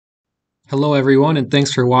Hello everyone and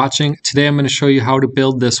thanks for watching. Today I'm going to show you how to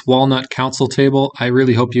build this walnut council table. I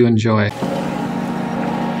really hope you enjoy.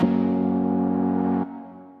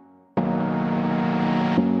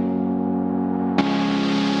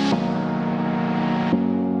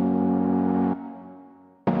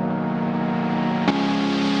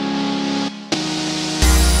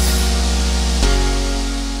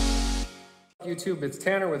 YouTube, it's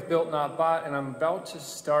Tanner with Built Not Bought, and I'm about to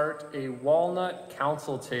start a walnut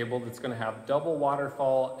council table that's going to have double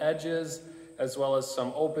waterfall edges as well as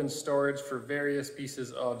some open storage for various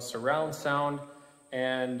pieces of surround sound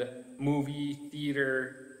and movie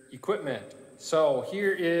theater equipment. So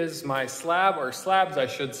here is my slab, or slabs I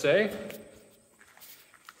should say.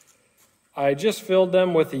 I just filled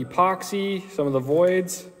them with epoxy, some of the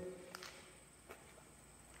voids.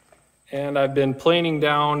 And I've been planing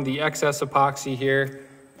down the excess epoxy here.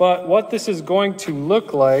 But what this is going to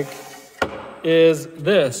look like is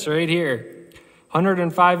this right here.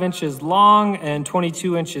 105 inches long and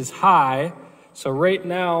 22 inches high. So right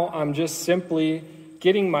now I'm just simply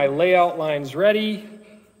getting my layout lines ready.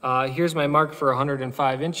 Here's my mark for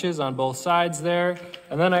 105 inches on both sides there.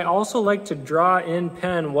 And then I also like to draw in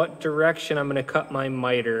pen what direction I'm gonna cut my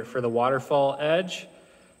miter for the waterfall edge.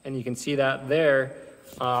 And you can see that there.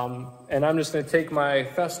 And I'm just going to take my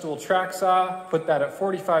Festool track saw, put that at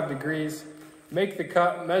 45 degrees, make the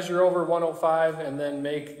cut, measure over 105, and then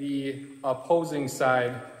make the opposing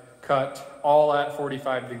side cut all at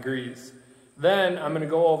 45 degrees. Then I'm going to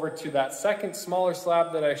go over to that second smaller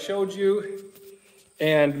slab that I showed you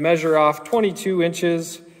and measure off 22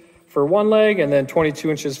 inches for one leg and then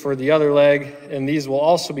 22 inches for the other leg. And these will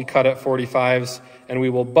also be cut at 45s, and we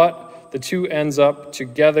will butt the two ends up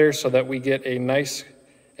together so that we get a nice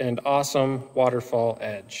and awesome waterfall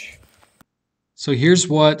edge. So here's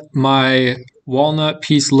what my walnut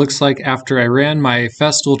piece looks like after I ran my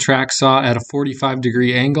Festool track saw at a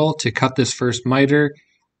 45-degree angle to cut this first miter.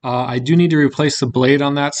 I do need to replace the blade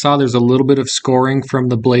on that saw. There's a little bit of scoring from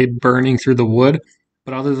the blade burning through the wood,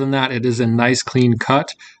 but other than that, it is a nice clean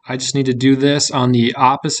cut. I just need to do this on the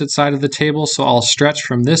opposite side of the table, so I'll stretch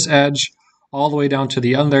from this edge all the way down to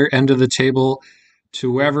the other end of the table to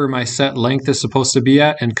wherever my set length is supposed to be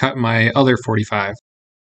at and cut my other 45.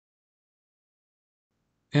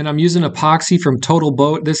 And I'm using epoxy from Total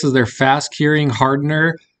Boat. This is their fast curing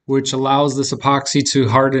hardener, which allows this epoxy to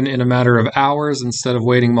harden in a matter of hours instead of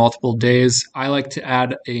waiting multiple days. I like to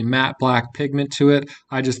add a matte black pigment to it.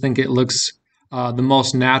 I just think it looks the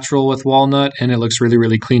most natural with walnut, and it looks really,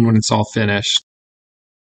 really clean when it's all finished.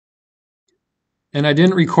 And I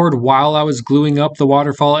didn't record while I was gluing up the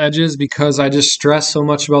waterfall edges because I just stress so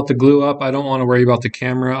much about the glue up. I don't want to worry about the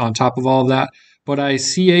camera on top of all of that. But I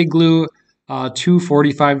CA glue two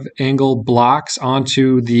 45 angle blocks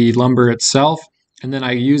onto the lumber itself. And then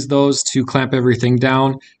I use those to clamp everything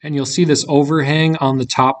down. And you'll see this overhang on the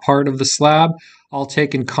top part of the slab. I'll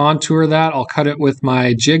take and contour that. I'll cut it with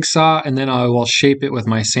my jigsaw, and then I will shape it with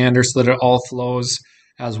my sander so that it all flows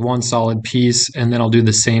as one solid piece, and then I'll do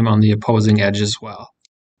the same on the opposing edge as well.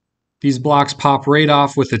 These blocks pop right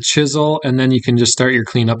off with a chisel, and then you can just start your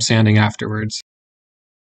cleanup sanding afterwards.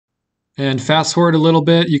 And fast forward a little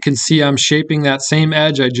bit, you can see I'm shaping that same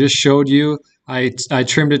edge I just showed you. I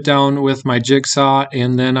trimmed it down with my jigsaw,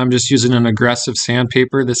 and then I'm just using an aggressive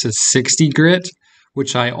sandpaper. This is 60 grit,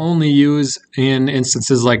 which I only use in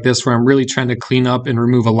instances like this where I'm really trying to clean up and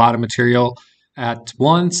remove a lot of material at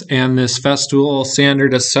once. And this Festool sander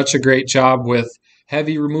does such a great job with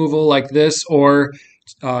heavy removal like this, or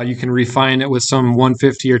you can refine it with some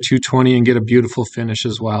 150 or 220 and get a beautiful finish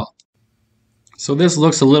as well. So this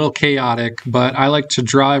looks a little chaotic, but I like to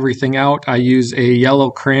draw everything out. I use a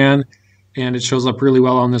yellow crayon, and it shows up really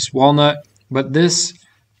well on this walnut. But this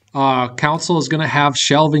council is going to have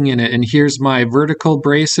shelving in it, and here's my vertical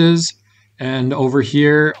braces. And over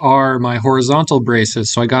here are my horizontal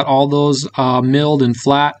braces. So I got all those milled and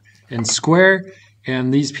flat and square.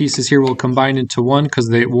 And these pieces here will combine into one because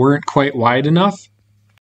they weren't quite wide enough.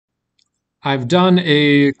 I've done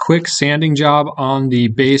a quick sanding job on the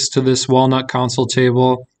base to this walnut console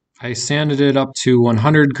table. I sanded it up to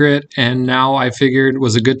 100 grit, and now I figured it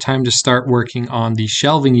was a good time to start working on the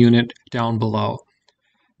shelving unit down below.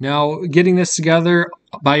 Now, getting this together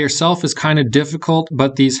by yourself is kind of difficult,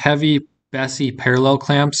 but these heavy Bessie parallel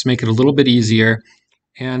clamps make it a little bit easier.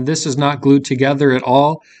 And this is not glued together at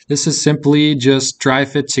all. This is simply just dry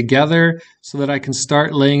fit together so that I can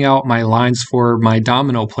start laying out my lines for my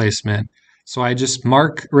domino placement. So I just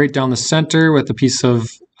mark right down the center with a piece of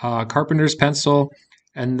carpenter's pencil,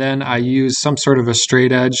 and then I use some sort of a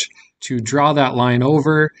straight edge to draw that line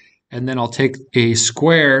over, and then I'll take a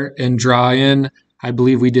square and draw in I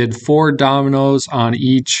believe we did 4 dominoes on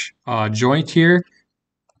each joint here.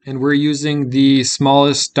 And we're using the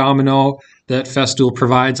smallest domino that Festool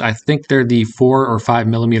provides. I think they're the 4 or 5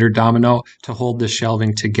 millimeter domino to hold the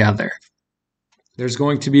shelving together. There's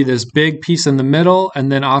going to be this big piece in the middle,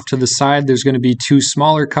 and then off to the side, there's going to be 2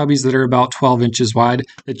 smaller cubbies that are about 12 inches wide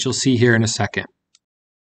that you'll see here in a second.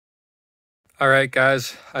 All right,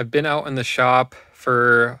 guys, I've been out in the shop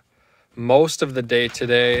for most of the day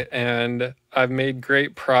today, and I've made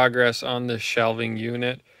great progress on this shelving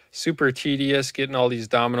unit. Super tedious getting all these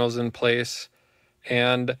dominoes in place,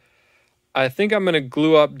 and I think I'm going to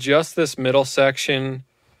glue up just this middle section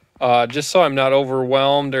just so I'm not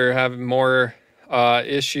overwhelmed or have more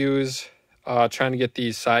issues trying to get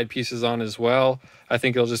these side pieces on as well. I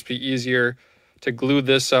think it'll just be easier to glue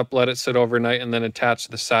this up, let it sit overnight, and then attach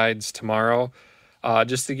the sides tomorrow.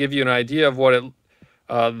 Just to give you an idea of what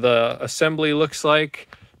the assembly looks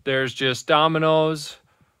like, there's just dominoes.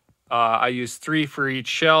 I use 3 for each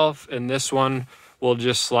shelf, and this one will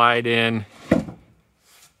just slide in,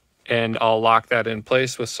 and I'll lock that in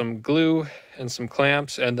place with some glue and some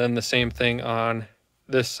clamps, and then the same thing on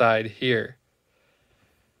this side here.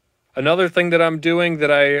 Another thing that I'm doing that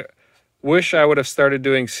I wish I would have started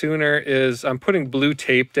doing sooner is I'm putting blue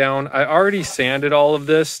tape down. I already sanded all of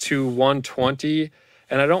this to 120,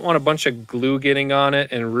 and I don't want a bunch of glue getting on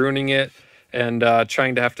it and ruining it and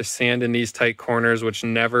trying to have to sand in these tight corners, which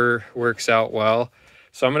never works out well.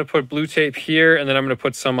 So I'm going to put blue tape here, and then I'm going to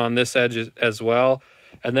put some on this edge as well.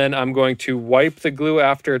 And then I'm going to wipe the glue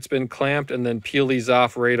after it's been clamped and then peel these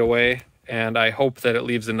off right away. And I hope that it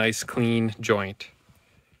leaves a nice clean joint.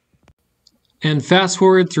 And fast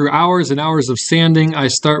forward through hours and hours of sanding, I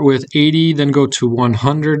start with 80, then go to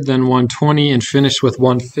 100, then 120, and finish with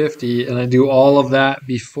 150. And I do all of that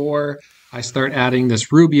before I start adding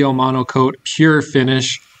this Rubio Monocoat Pure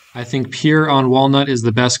finish. I think Pure on Walnut is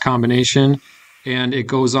the best combination, and it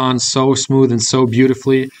goes on so smooth and so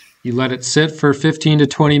beautifully. You let it sit for 15 to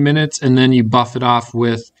 20 minutes, and then you buff it off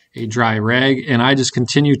with a dry rag. And I just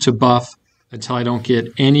continue to buff until I don't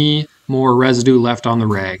get any more residue left on the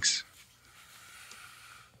rags.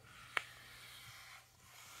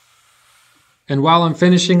 And while I'm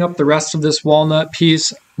finishing up the rest of this walnut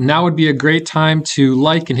piece, now would be a great time to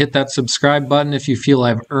like and hit that subscribe button if you feel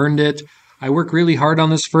I've earned it. I work really hard on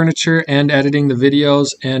this furniture and editing the videos,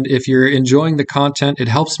 and if you're enjoying the content, it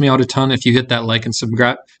helps me out a ton if you hit that like and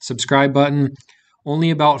subscribe button.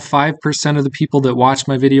 Only about 5% of the people that watch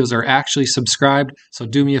my videos are actually subscribed, so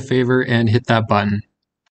do me a favor and hit that button.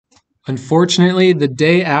 Unfortunately, the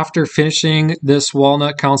day after finishing this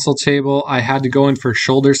walnut console table, I had to go in for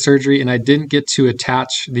shoulder surgery, and I didn't get to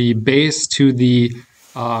attach the base to the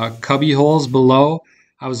cubby holes below.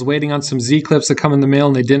 I was waiting on some Z-clips to come in the mail,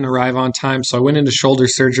 and they didn't arrive on time, so I went into shoulder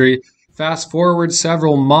surgery. Fast forward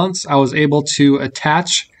several months, I was able to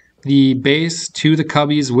attach the base to the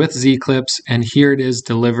cubbies with Z-clips, and here it is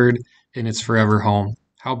delivered in its forever home.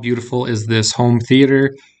 How beautiful is this home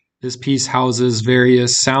theater? This piece houses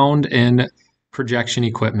various sound and projection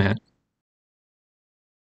equipment.